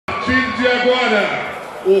partir de agora,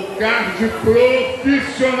 o card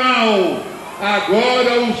profissional.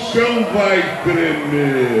 Agora o chão vai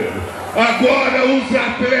tremer. Agora os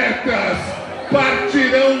atletas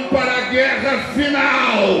partirão para a guerra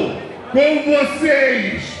final. Com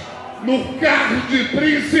vocês, no card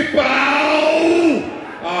principal,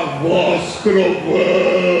 a voz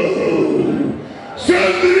trovão,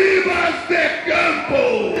 Sandribas de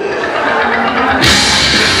Campo.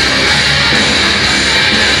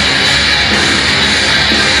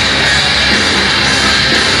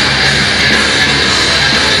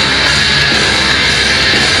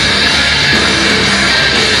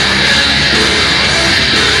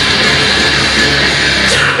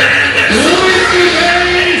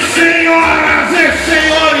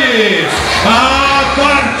 A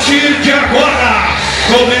partir de agora,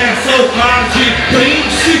 começa o card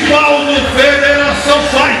principal no Federação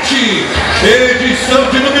Fight, edição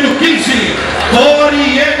de número 15,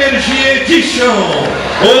 Body Energy Edition.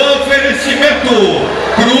 Oferecimento: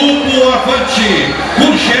 Grupo Avante,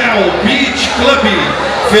 Gurgel Beach Club,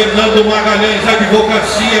 Fernando Magalhães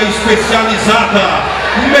Advocacia Especializada,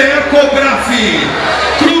 Mercografe,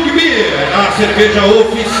 a cerveja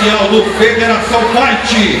oficial do Federação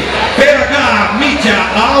Fight, PH Mídia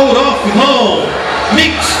Out of Home,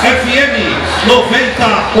 Mix FM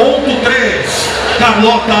 90.3,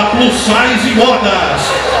 Carlota Plus Size e Modas,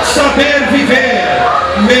 Saber Viver,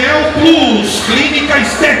 Mel Plus, Clínica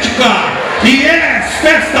Estética, Yes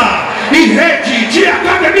Festa e Rede de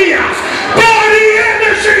Academias Body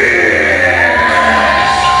Energy.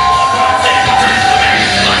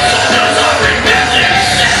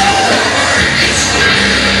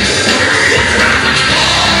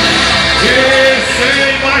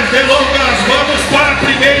 Delongas, vamos para a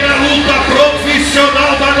primeira luta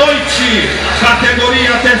profissional da noite,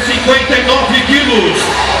 categoria até 59 quilos.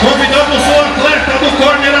 Convidamos o atleta do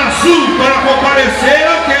corner azul para comparecer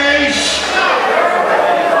ao cage,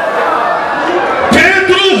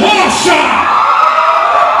 Pedro Rocha.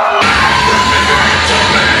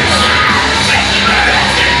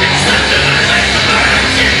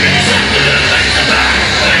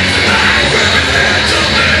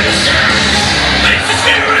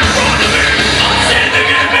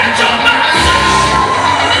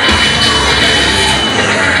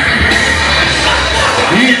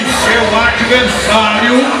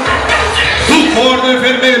 Adversário do corner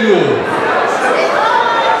vermelho,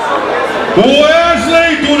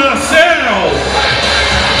 Wesley Duracell.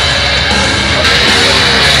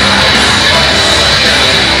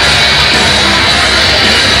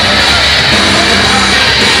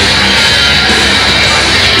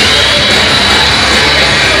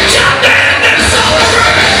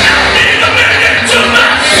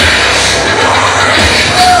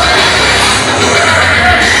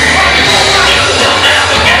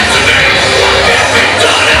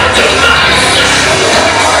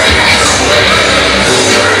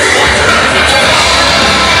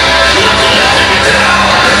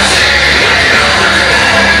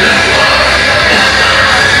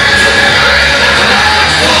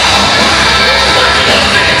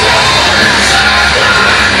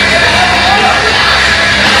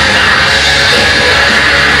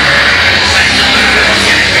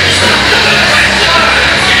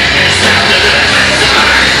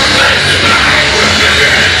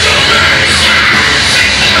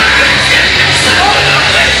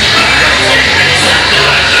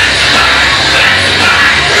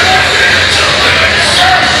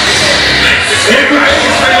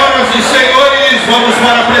 Vamos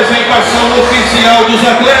para a apresentação oficial dos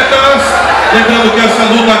atletas. Lembrando que essa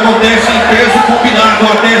luta acontece em peso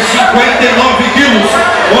combinado até 59 quilos.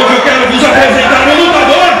 Hoje eu quero vos apresentar o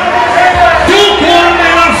lutador do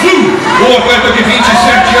corner azul, o atleta de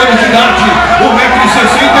 27 anos de idade,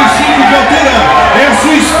 1,65 m de altura. É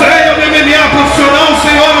sua estreia no MMA profissional,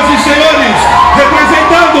 senhoras e senhores,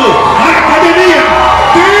 representando a academia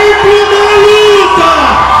Templo da Luta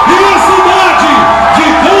e a cidade de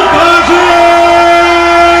Combate.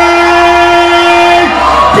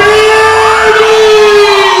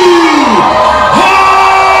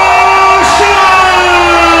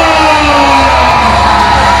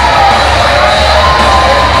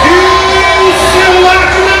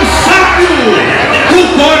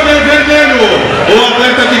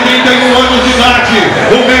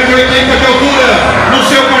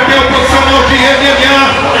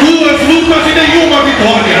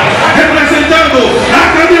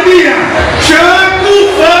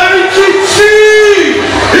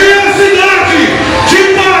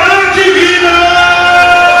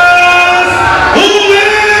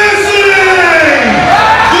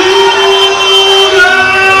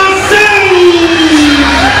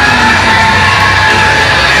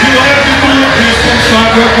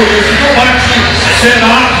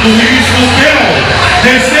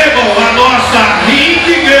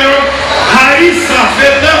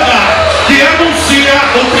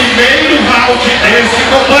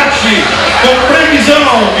 combate, com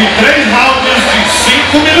previsão de 3 rounds de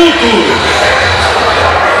 5 minutos.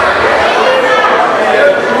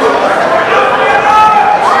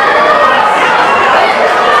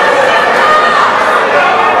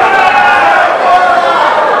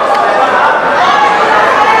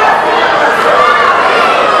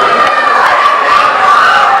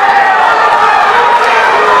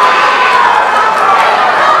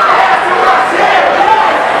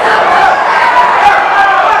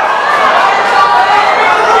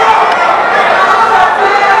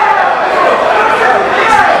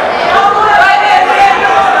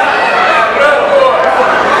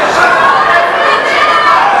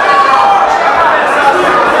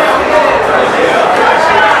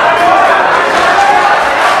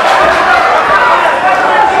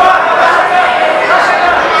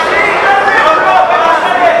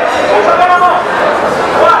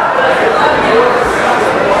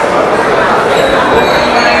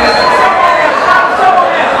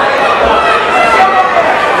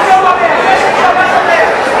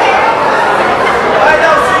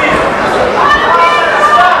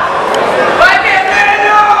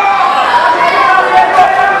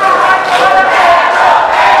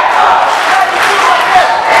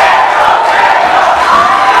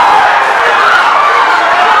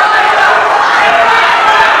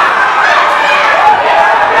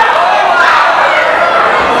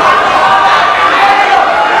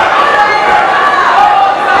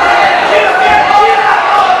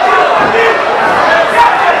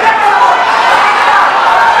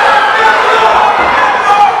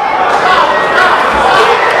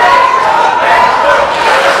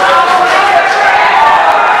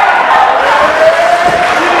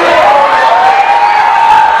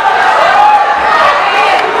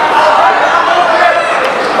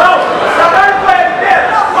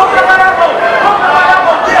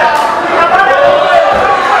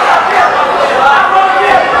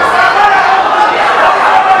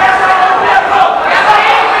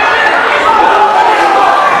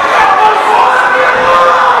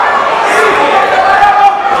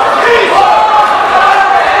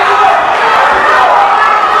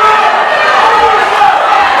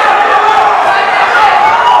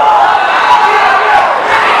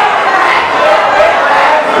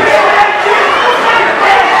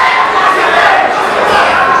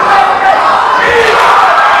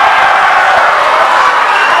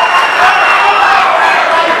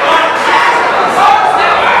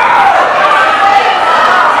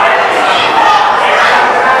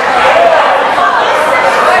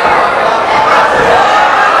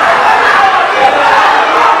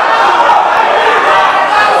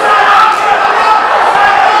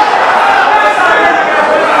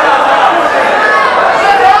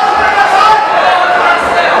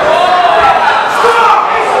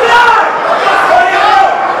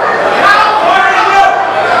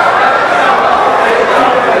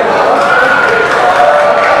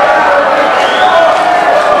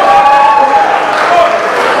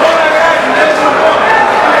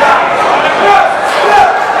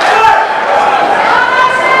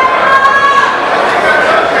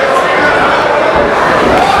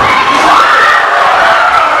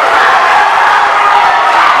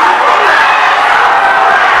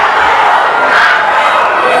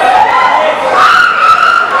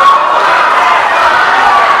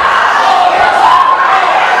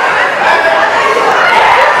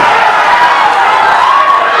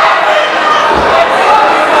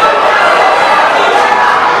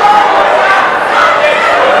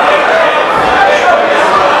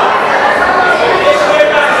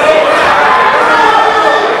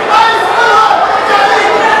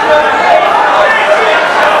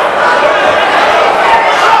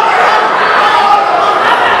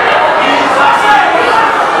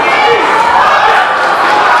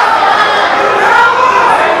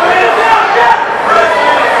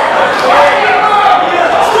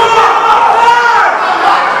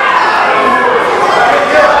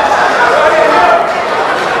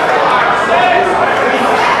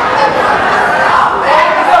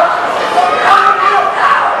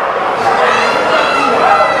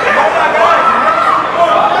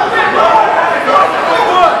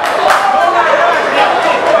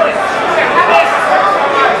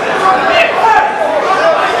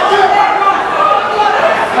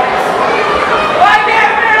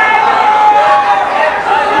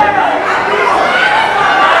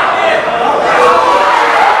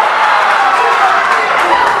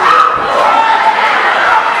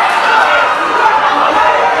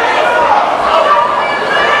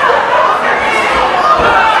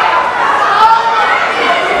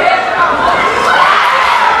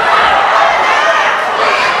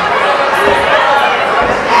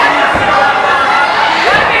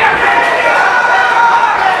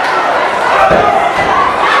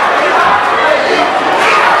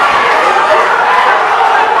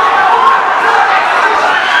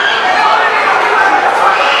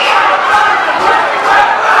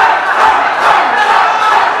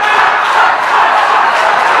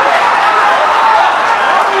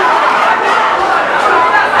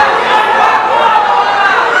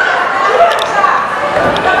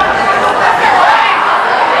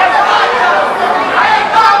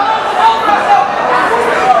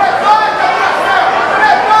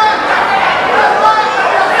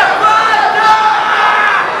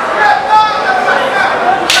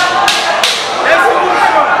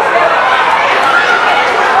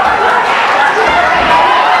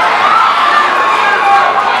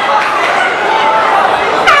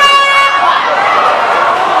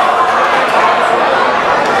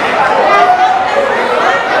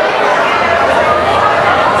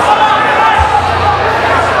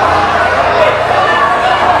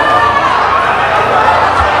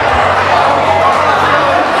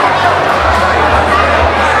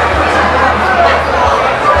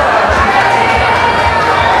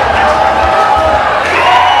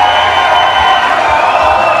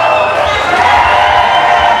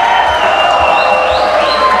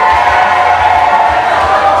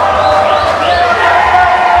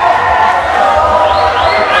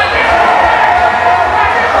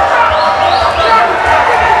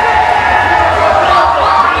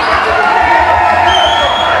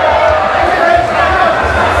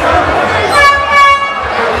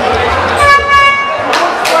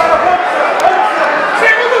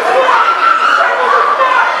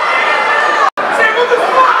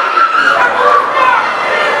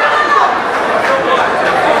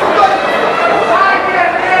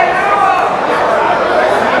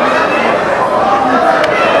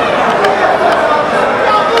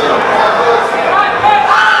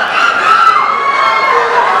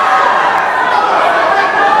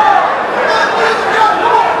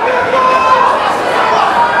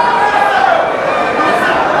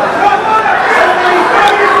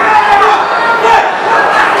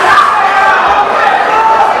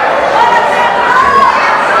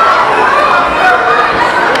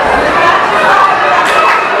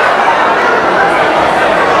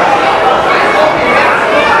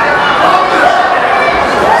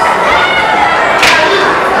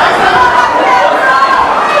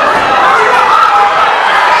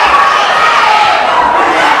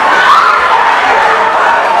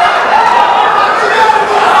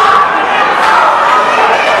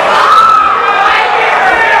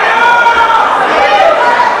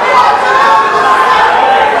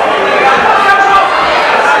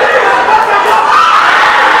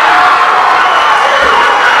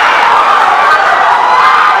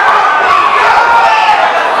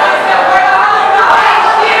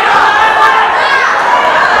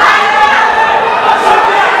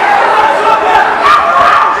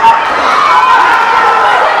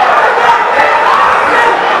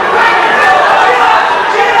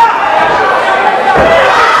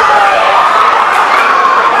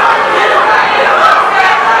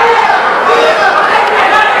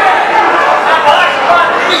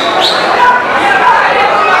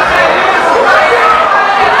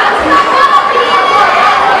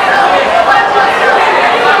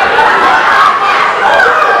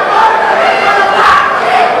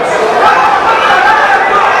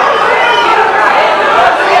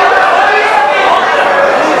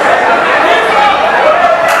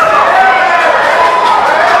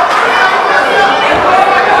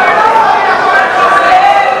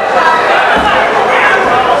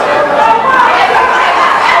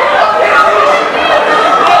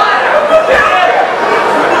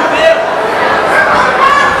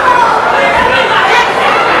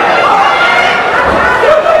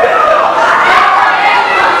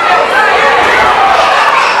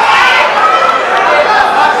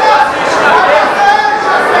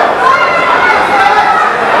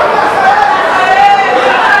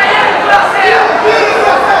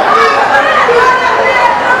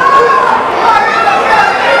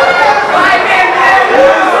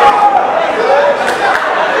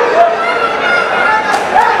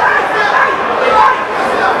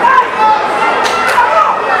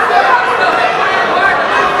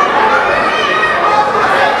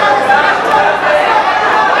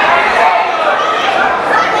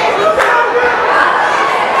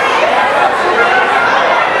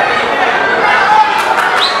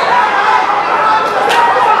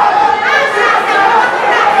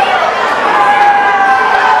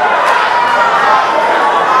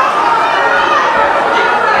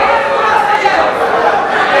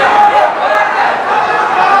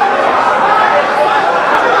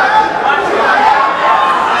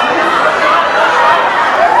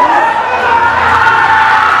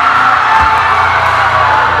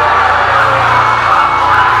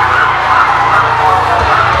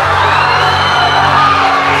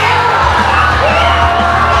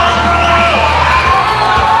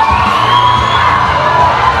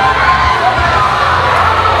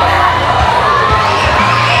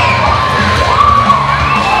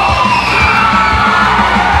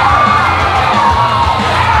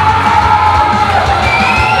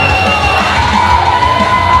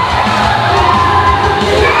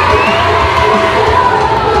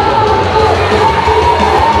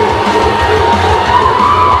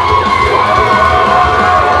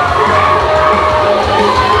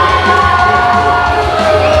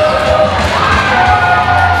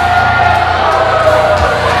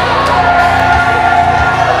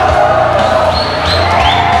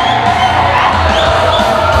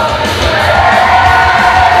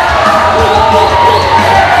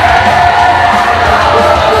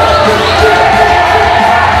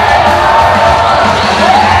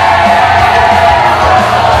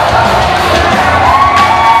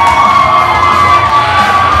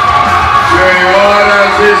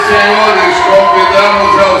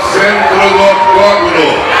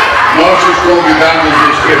 convidados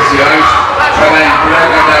especiais para a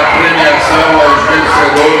entrega da premiação aos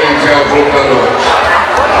vencedores e aos lutadores.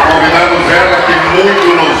 Convidados ela que muito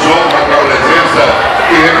nos honra com a presença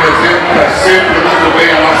e representa sempre muito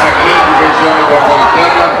bem a nossa grande região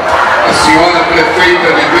metropolitana, a senhora prefeita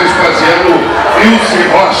de Vespasiano, Wesley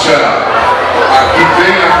Rocha, aqui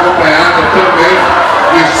vem acompanhada também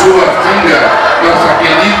de sua filha, nossa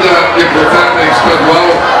querida deputada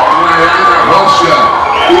estadual, Rocha,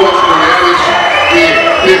 duas mulheres que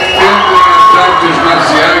defendem as artes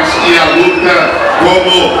marciais e a luta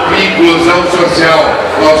como inclusão social.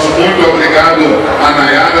 Nosso muito obrigado a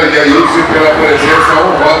Nayara e a Ilse pela presença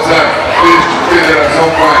honrosa neste Federação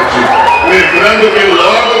Fight. Lembrando que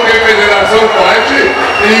logo tem Federação Fight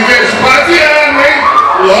em Vespasiano, hein?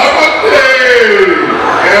 Logo tem!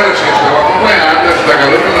 Elas que estão acompanhadas da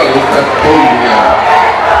garota da luta, Paulinha.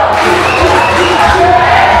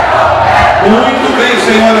 Muito bem,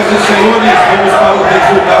 senhoras e senhores, vamos para o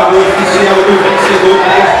resultado oficial do vencedor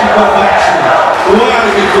deste combate. O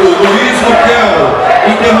árbitro Luiz Miquel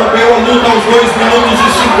interrompeu a luta aos 2 minutos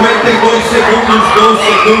e 52 segundos do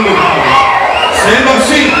segundo round. Sendo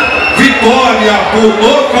assim, vitória por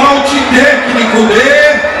nocaute técnico de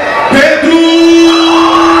Pedro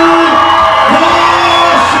Rocha!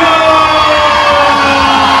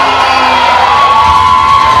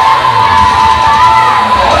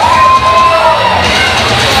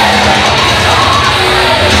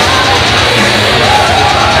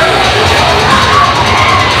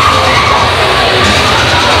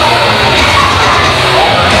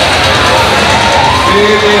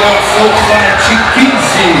 Federação Fight 15,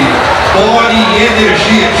 Body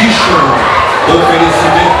Energy Edition,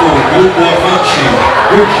 oferecimento Grupo Avante,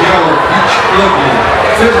 Urgel Beach Club,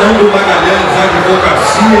 Fernando Magalhães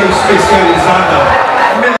Advocacia Especializada,